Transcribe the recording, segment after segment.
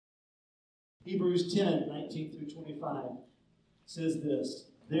Hebrews 10, 19 through 25 says this,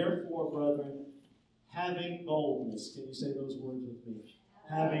 "Therefore, brethren, having boldness," can you say those words with me?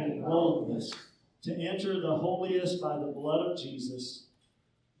 Having boldness to enter the holiest by the blood of Jesus,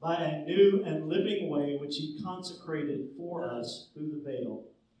 by a new and living way which he consecrated for us through the veil,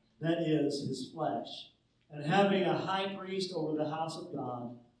 that is, his flesh. And having a high priest over the house of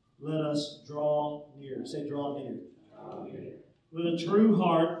God, let us draw near. Say, draw near. Draw near. With a true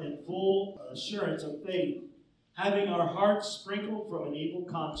heart and full assurance of faith, having our hearts sprinkled from an evil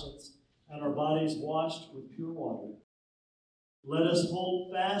conscience and our bodies washed with pure water. Let us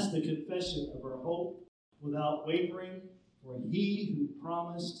hold fast the confession of our hope without wavering, for he who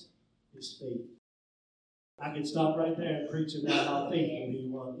promised is faithful. I could stop right there and preach about how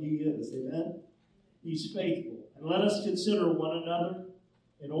faithful he is. Amen? He's faithful. And let us consider one another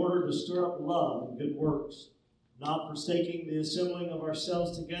in order to stir up love and good works, not forsaking the assembling of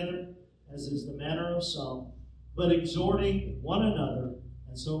ourselves together, as is the manner of some, but exhorting one another,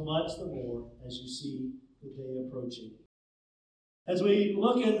 and so much the more as you see the day approaching. As we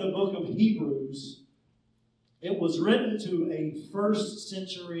look at the book of Hebrews, it was written to a first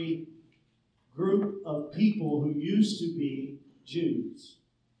century group of people who used to be Jews.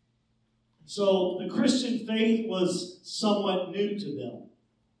 So the Christian faith was somewhat new to them.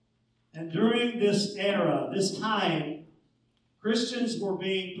 And during this era, this time, Christians were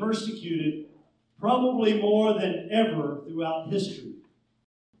being persecuted probably more than ever throughout history.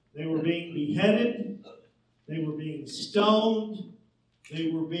 They were being beheaded. They were being stoned. They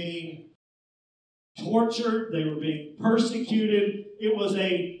were being tortured. They were being persecuted. It was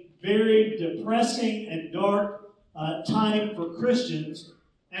a very depressing and dark time for Christians.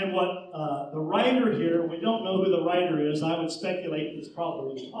 And what the writer here, we don't know who the writer is. I would speculate it's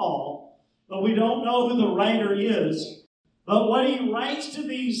probably Paul. But we don't know who the writer is. But what he writes to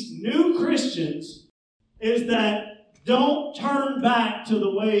these new Christians is that don't turn back to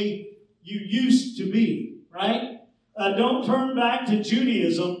the way you used to be, right? Don't turn back to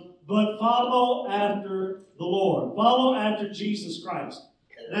Judaism, but follow after the Lord. Follow after Jesus Christ.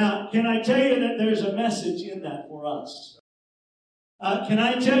 Now, can I tell you that there's a message in that for us? Can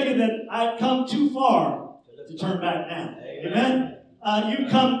I tell you that I've come too far to turn back now? Amen?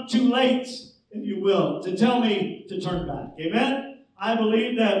 You've come too late, if you will, to tell me to turn back. Amen? I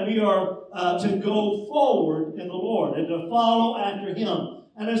believe that we are to go forward in the Lord and to follow after Him.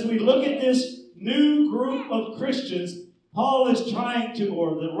 And as we look at this new group of Christians, Paul is trying to,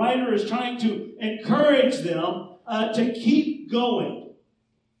 or the writer is trying to encourage them to keep going.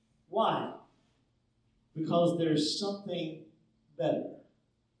 Why? Because there's something better.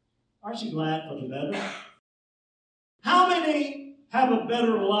 Aren't you glad for the better? How many have a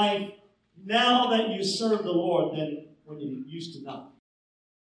better life now that you serve the Lord than when you used to not?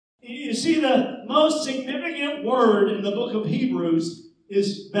 You see, the most significant word in the book of Hebrews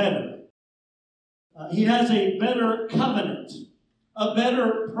is better. He has a better covenant, a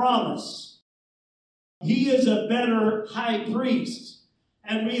better promise. He is a better high priest,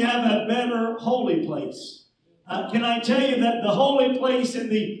 and we have a better holy place. Can I tell you that the holy place in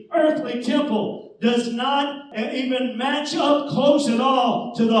the earthly temple does not even match up close at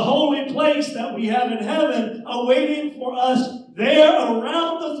all to the holy place that we have in heaven awaiting for us there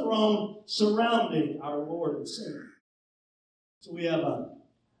around the throne surrounding our Lord and Savior. So we have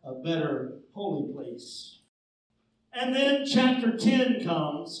a better holy place. And then chapter 10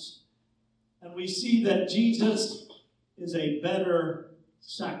 comes, and we see that Jesus is a better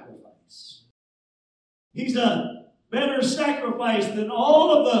sacrifice. He's a better sacrifice than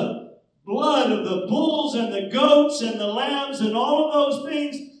all of the blood of the bulls and the goats and the lambs and all of those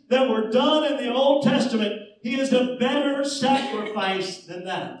things that were done in the Old Testament. He is a better sacrifice than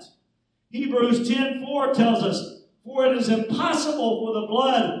that. Hebrews 10:4 tells us, "For it is impossible for the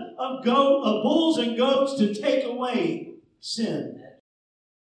blood of bulls and goats to take away sin."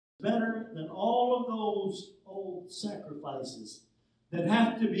 Better than all of those old sacrifices that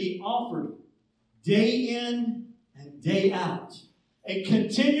have to be offered day in and day out. A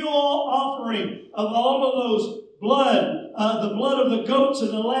continual offering of all of those blood, the blood of the goats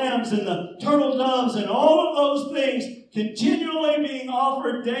and the lambs and the turtle doves and all of those things continually being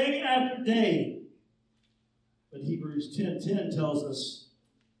offered day after day. But Hebrews 10:10 tells us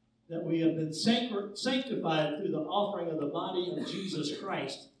that we have been sanctified through the offering of the body of Jesus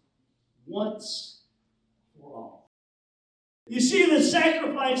Christ once for all. You see, the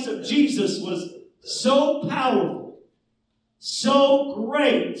sacrifice of Jesus was so powerful, so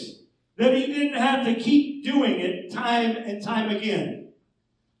great, that he didn't have to keep doing it time and time again.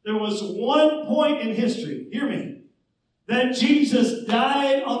 There was one point in history, hear me, that Jesus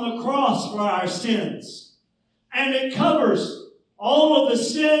died on the cross cross for our sins. And it covers all of the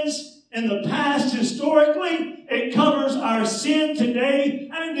sins in the past historically. It covers our sin today,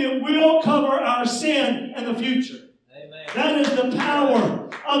 and it will cover our sin in the future. Amen. That is the power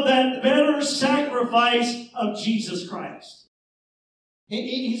of that better sacrifice of Jesus Christ.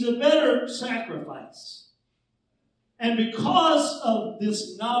 He's a better sacrifice. And because of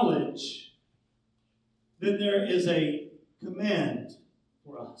this knowledge, then there is a command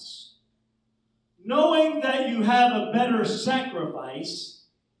for us. Knowing that you have a better sacrifice,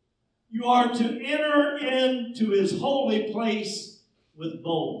 you are to enter into His holy place with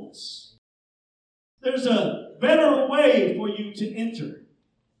boldness. There's a better way for you to enter.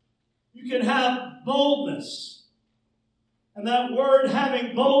 You can have boldness. And that word,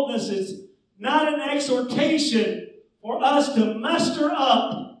 having boldness, is not an exhortation for us to muster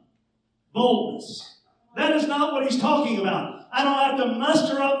up boldness. That is not what he's talking about. I don't have to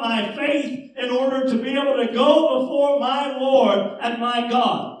muster up my faith in order to be able to go before my Lord and my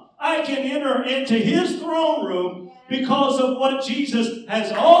God. I can enter into His throne room because of what Jesus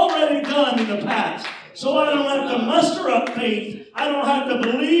has already done in the past. So I don't have to muster up faith. I don't have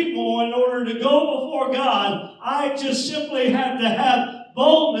to believe more in order to go before God. I just simply have to have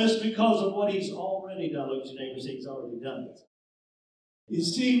boldness because of what He's already done. Look at your neighbor and say, He's already done it. You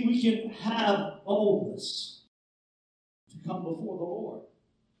see, we can have boldness to come before the Lord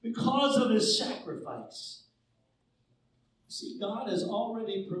because of His sacrifice. See, God has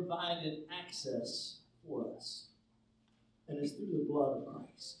already provided access for us, and it's through the blood of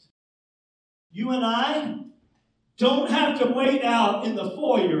Christ. You and I don't have to wait out in the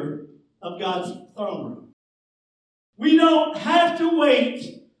foyer of God's throne room. We don't have to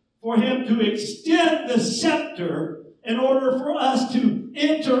wait for Him to extend the scepter in order for us to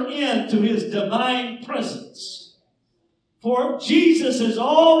enter into His divine presence. For Jesus has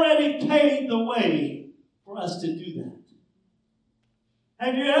already paved the way for us to do that.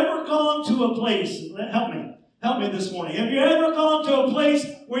 Have you ever gone to a place, help me this morning. Have you ever gone to a place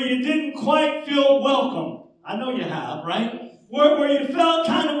where you didn't quite feel welcome? I know you have, right? Where you felt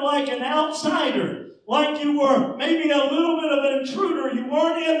kind of like an outsider. Like you were maybe a little bit of an intruder. You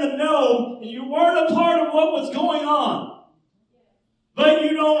weren't in the know, and you weren't a part of what was going on. But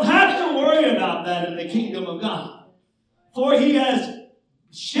you don't have to worry about that in the kingdom of God. For He has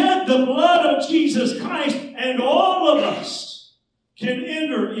shed the blood of Jesus Christ, and all of us can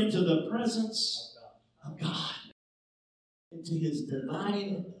enter into the presence of God, into His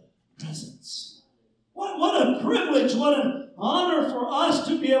divine presence. What a privilege, what an honor for us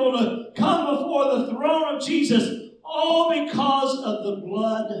to be able to come before the throne of Jesus, all because of the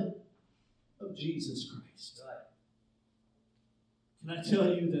blood of Jesus Christ. Can I tell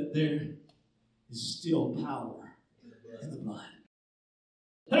you that there is still power in the blood?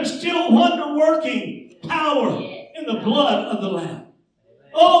 There's still wonder-working power in the blood of the Lamb.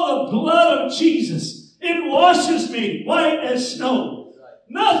 Oh, the blood of Jesus. It washes me white as snow.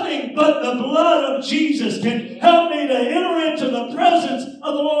 Nothing but the blood of Jesus can help me to enter into the presence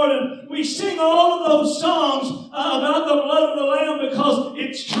of the Lord. And we sing all of those songs about the blood of the Lamb because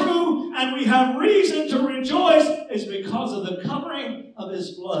it's true and we have reason to rejoice. It's because of the covering of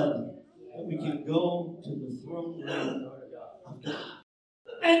His blood that we can go to the throne room of God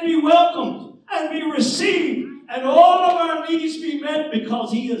and be welcomed and be received and all of our needs be met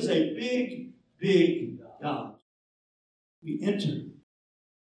because He is a big, big God. We enter.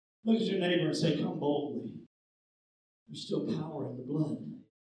 Look at your neighbor and say, come boldly. There's still power in the blood.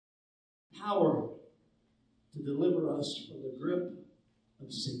 Power to deliver us from the grip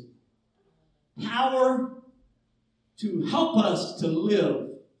of sin. Power to help us to live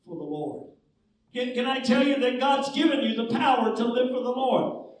for the Lord. Can I tell you that God's given you the power to live for the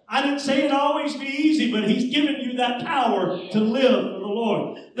Lord? I didn't say it'd always be easy, but He's given you that power to live for the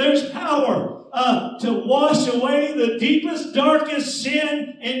Lord. There's power to wash away the deepest, darkest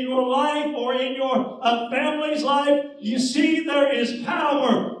sin in your life or in your family's life. You see, there is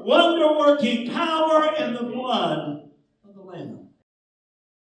power, wonder-working power in the blood of the Lamb.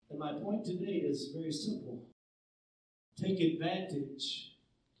 And my point today is very simple. Take advantage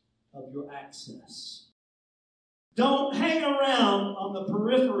of your access. Don't hang around on the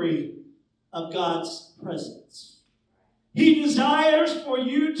periphery of God's presence. He desires for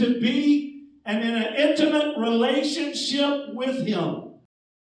you to be and in an intimate relationship with Him.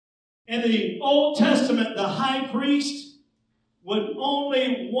 In the Old Testament, the high priest would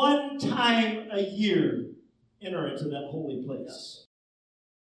only one time a year enter into that holy place.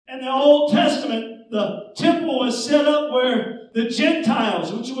 In the Old Testament, the temple was set up where the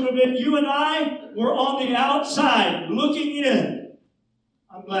Gentiles, which would have been you and I, were on the outside looking in.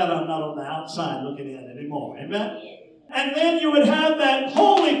 I'm glad I'm not on the outside looking in anymore. Amen? And then you would have that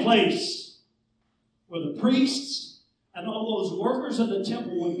holy place where the priests and all those workers of the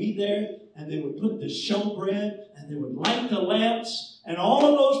temple would be there, and they would put the showbread, and they would light the lamps, and all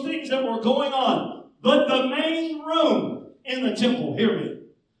of those things that were going on. But the main room in the temple, hear me,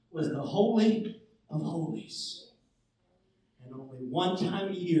 was the Holy of Holies. And only one time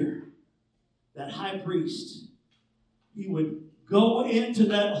a year, that high priest, he would go into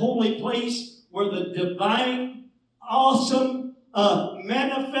that holy place where the divine, awesome,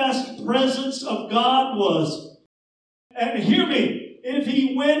 manifest presence of God was. And hear me, if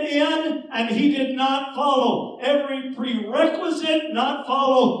he went in and he did not follow every prerequisite, not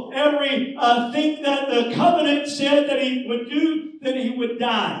follow every thing that the covenant said that he would do, then he would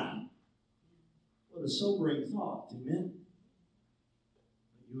die. What a sobering thought, amen?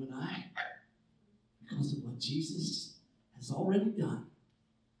 You and I, because of what Jesus has already done,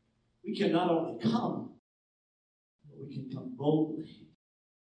 we can not only come, but we can come boldly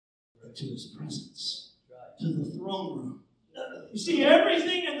into his presence, to the throne room. You see,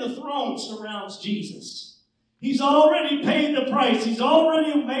 everything in the throne surrounds Jesus. He's already paid the price. He's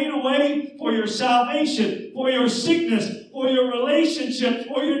already made a way for your salvation, for your sickness, for your relationships,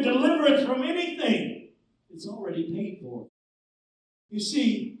 for your deliverance from anything. It's already paid for. You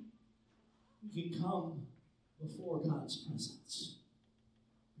see, you can come before God's presence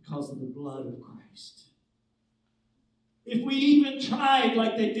because of the blood of Christ. If we even tried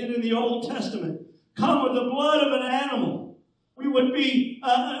like they did in the Old Testament, come with the blood of an animal, we would be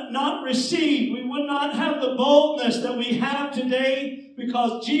not received. We would not have the boldness that we have today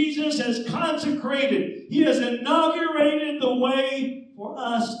because Jesus has consecrated. He has inaugurated the way for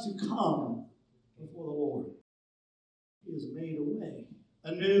us to come before the Lord. He has made a way,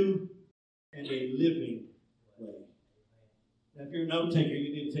 a new and a living way. Now, if you're a note taker,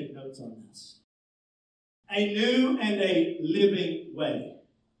 you need to take notes on this. A new and a living way.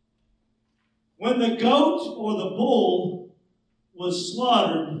 When the goat or the bull was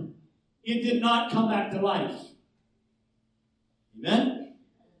slaughtered, it did not come back to life. Amen?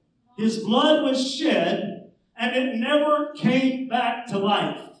 His blood was shed, and it never came back to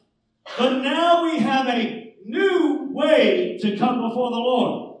life. But now we have a new way to come before the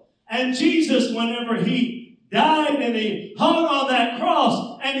Lord. And Jesus, whenever he died and he hung on that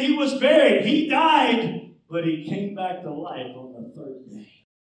cross and he was buried, he died, but he came back to life on the third day.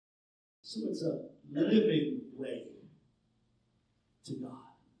 So it's a living way to God.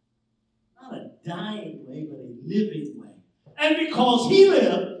 Not a dying way, but a living way. And because he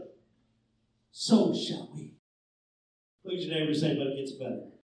lived, so shall we. Look at your neighbor and say, but it gets better.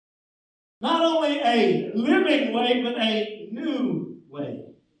 Not only a living way, but a new way.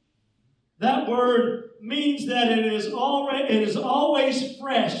 That word means that it is always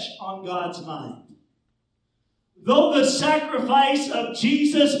fresh on God's mind. Though the sacrifice of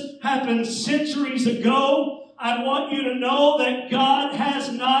Jesus happened centuries ago, I want you to know that God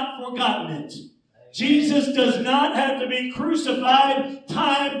has not forgotten it. Jesus does not have to be crucified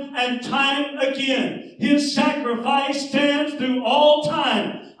time and time again. His sacrifice stands through all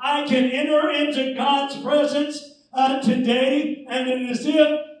time. I can enter into God's presence today, and it is as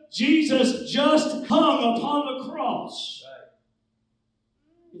if Jesus just hung upon the cross.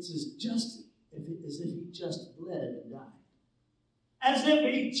 It's as if he just bled and died. As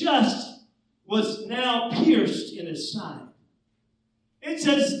if he just was now pierced in his side. It's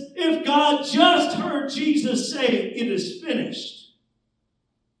as if God just heard Jesus say, it is finished.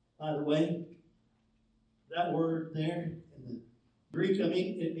 By the way, that word there in the Greek,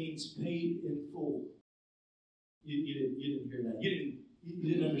 it means paid in full. You didn't hear that.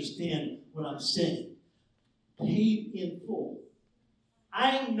 You didn't understand what I'm saying. Paid in full.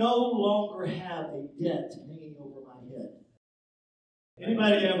 I no longer have a debt hanging over my head.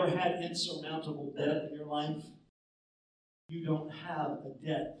 Anybody ever had insurmountable debt in your life? You don't have a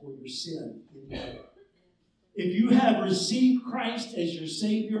debt for your sin anymore. If you have received Christ as your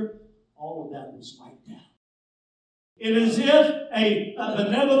Savior, all of that was wiped out. It is as if a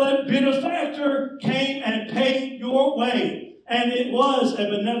benevolent benefactor came and paid your way. And it was a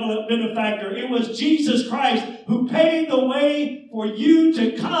benevolent benefactor. It was Jesus Christ who paid the way for you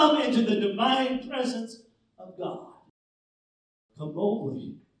to come into the divine presence of God. Come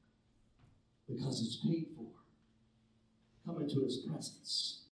boldly because it's paid for. Come into his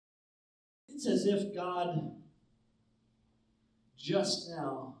presence. It's as if God just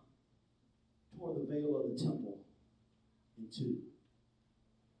now tore the veil of the temple in two.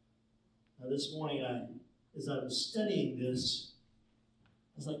 Now this morning, as I was studying this,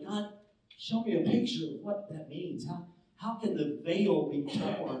 I was like, God, show me a picture of what that means. How can the veil be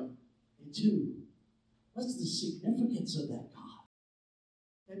torn in two? What's the significance of that, God?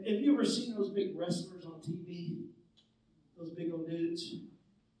 Have you ever seen those big wrestlers on TV? Those big old dudes?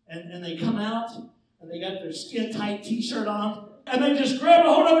 And they come out, and they got their skin-tight T-shirt on, and they just grab a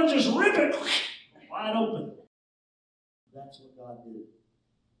hold of it and just rip it wide open. That's what God did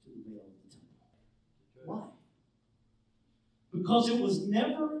to the veil of the temple. Why? Because it was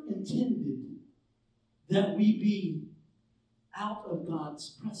never intended that we be out of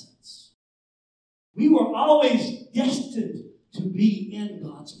God's presence. We were always destined to be in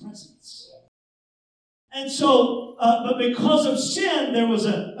God's presence. And so, but because of sin, there was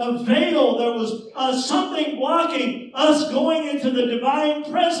a veil, there was something blocking us going into the divine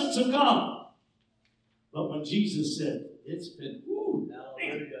presence of God. But when Jesus said, it's been,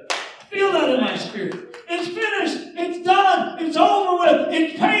 I feel that in my spirit. It's finished. It's done. It's over with.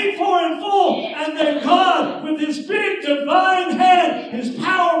 It's paid for in full. And then God, with his big divine hand, his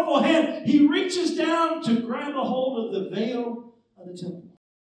powerful hand, he reaches down to grab a hold of the veil of the temple.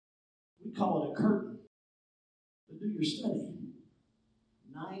 We call it a curtain. But do your study.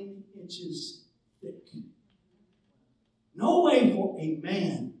 9 inches thick. No way for a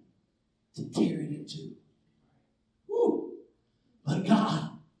man to tear it in two. Woo. But God,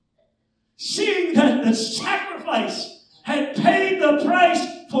 seeing that the sacrifice had paid the price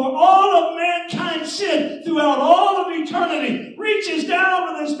for all of mankind's sin throughout all of eternity, reaches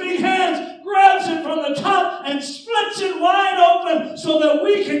down with his big hands, grabs it from the top, and splits it wide open so that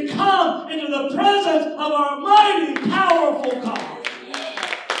we can come into the presence of our mighty, powerful God.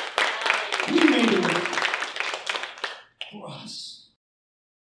 He made a way for us.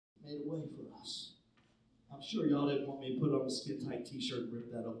 Made a way for us. I'm sure y'all didn't want me to put on a skin-tight T-shirt and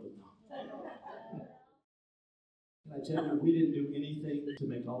rip that open now. Can I tell you, we didn't do anything to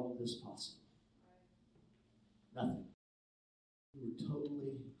make all of this possible. Nothing. We were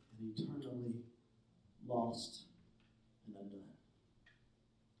totally and eternally lost and undone.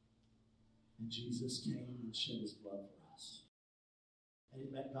 And Jesus came and shed his blood for us. And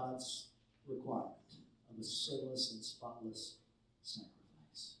he met God's requirement of a sinless and spotless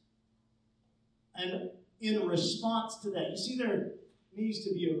sacrifice. And in response to that, you see, there needs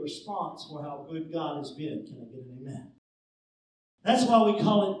to be a response for how good God has been. Can I get an amen? That's why we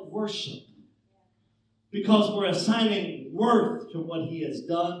call it worship. Because we're assigning worth to what he has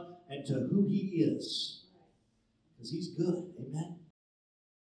done and to who he is. Because he's good. Amen?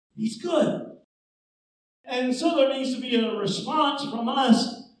 He's good. And so there needs to be a response from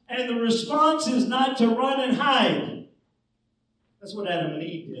us. And the response is not to run and hide. That's what Adam and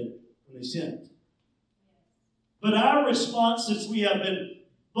Eve did when they sinned. But our response, since we have been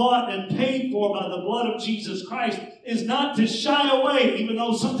bought and paid for by the blood of Jesus Christ, is not to shy away, even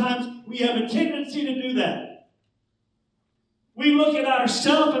though sometimes we have a tendency to do that. We look at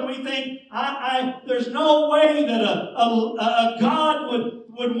ourselves and we think, there's no way that a God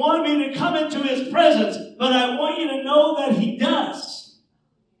would want me to come into his presence, but I want you to know that he does.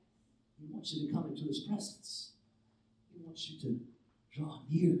 He wants you to come into his presence. He wants you to draw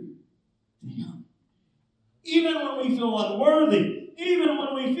near to him. Even when we feel unworthy, even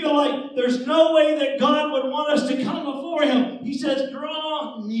when we feel like there's no way that God would want us to come before him, he says,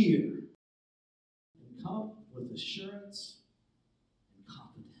 draw near and come with assurance and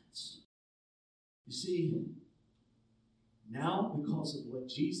confidence. You see, now because of what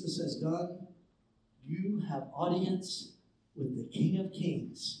Jesus has done, you have audience with the King of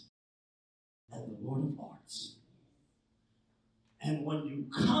Kings and the Lord of Lords. And when you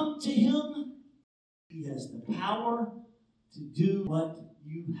come to him, he has the power to do what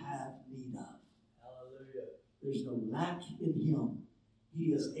you have need of. Hallelujah. There's no lack in him. He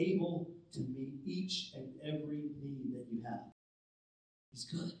is able to meet each and every need that you have. He's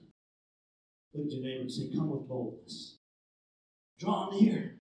good. Look at your neighbor and say, come with boldness. Draw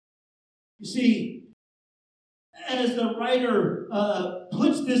near. You see, as the writer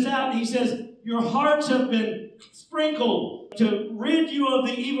puts this out, he says, your hearts have been sprinkled to rid you of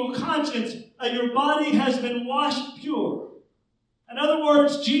the evil conscience. Your body has been washed pure. In other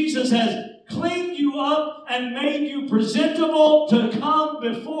words, Jesus has cleaned you up and made you presentable to come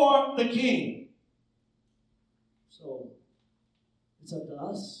before the King. So, it's up to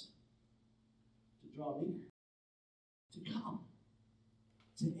us to draw near, to come,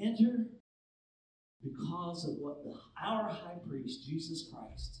 to enter, because of what our high priest, Jesus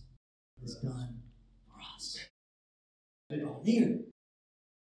Christ, has done for us. To draw near.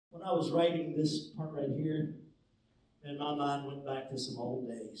 When I was writing this part right here, and my mind went back to some old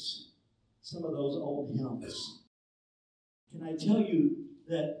days. Some of those old hymns. Can I tell you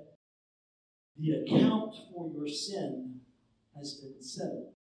that the account for your sin has been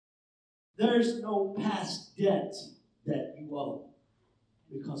settled. There's no past debt that you owe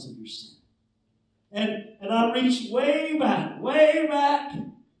because of your sin. And I reached way back,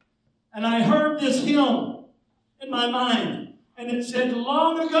 and I heard this hymn in my mind. And it said,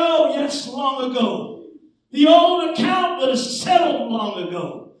 long ago, yes, long ago, the old account was settled long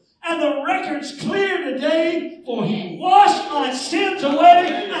ago. And the record's clear today, for he washed my sins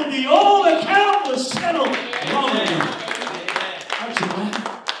away, and the old account was settled long ago. Aren't you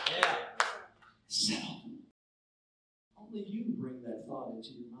glad? Yeah. Settled. Only you bring that thought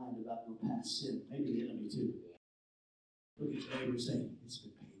into your mind about your past sin. Maybe the enemy too. Look at your neighbor and say, it's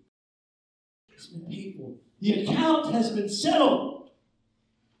been paid. It's been paid for. The account has been settled.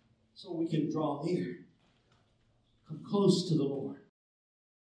 So we can draw near. Come close to the Lord.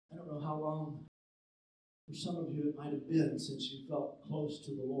 I don't know how long, for some of you it might have been since you felt close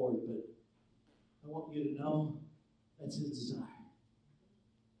to the Lord, but I want you to know that's His desire.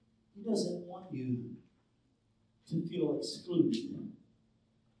 He doesn't want you to feel excluded,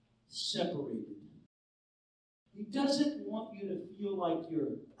 separated. He doesn't want you to feel like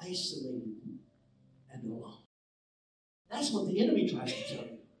you're isolated and alone. That's what the enemy tries to tell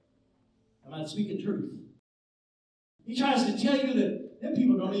you. I'm not speaking truth. He tries to tell you that them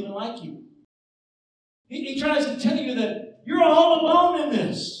people don't even like you. He tries to tell you that you're all alone in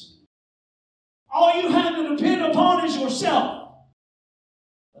this. All you have to depend upon is yourself.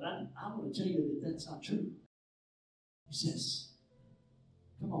 But I want to tell you that that's not true. He says,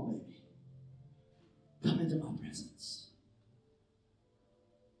 come on, baby. Come into my presence.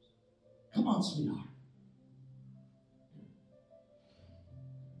 Come on, sweetheart.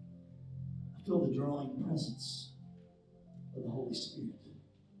 I feel the drawing presence of the Holy Spirit.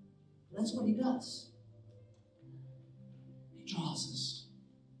 That's what He does. He draws us.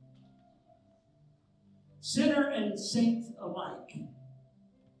 Sinner and saint alike.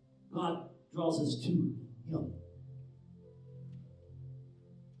 God draws us to Him.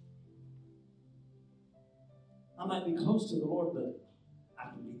 I might be close to the Lord, but I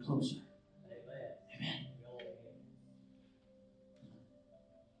can be closer. Amen. Amen.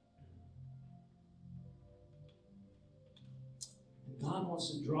 And God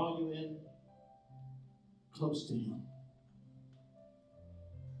wants to draw you in close to Him.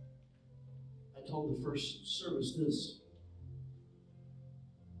 I told the first service this.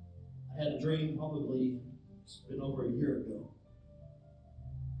 I had a dream, probably it's been over a year ago.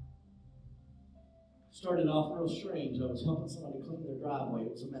 Started off real strange. I was helping somebody clean their driveway.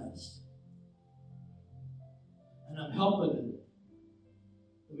 It was a mess. And I'm helping, and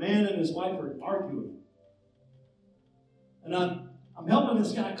the man and his wife are arguing. And I'm helping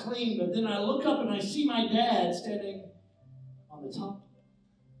this guy clean, but then I look up and I see my dad standing on the top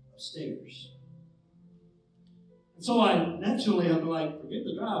of stairs. And so I'm like, forget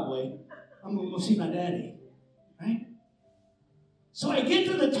the driveway. I'm going to go see my daddy. Right? So I get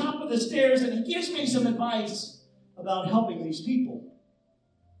to the top of the stairs, and he gives me some advice about helping these people.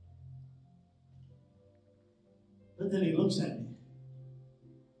 But then he looks at me.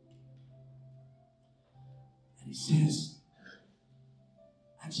 And he says,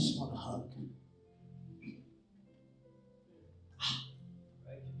 I just want a hug.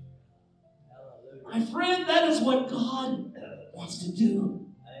 My friend, that is what God wants to do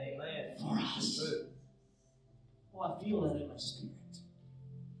for us. Oh, I feel that in my spirit.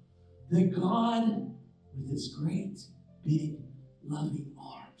 That God, with His great, big, loving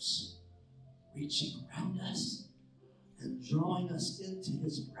arms, reaching around us and drawing us into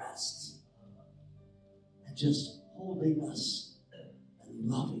His breast and just holding us and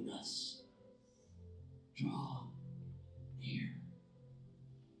loving us. Draw near.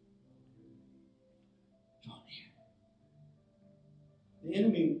 Draw near. The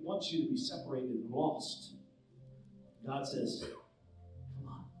enemy wants you to be separated and lost. God says, come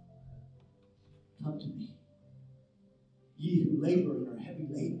on. Come to me. Ye who labor and are heavy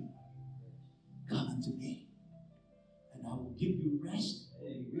laden, come unto me, and I will give you rest for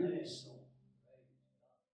your weary soul.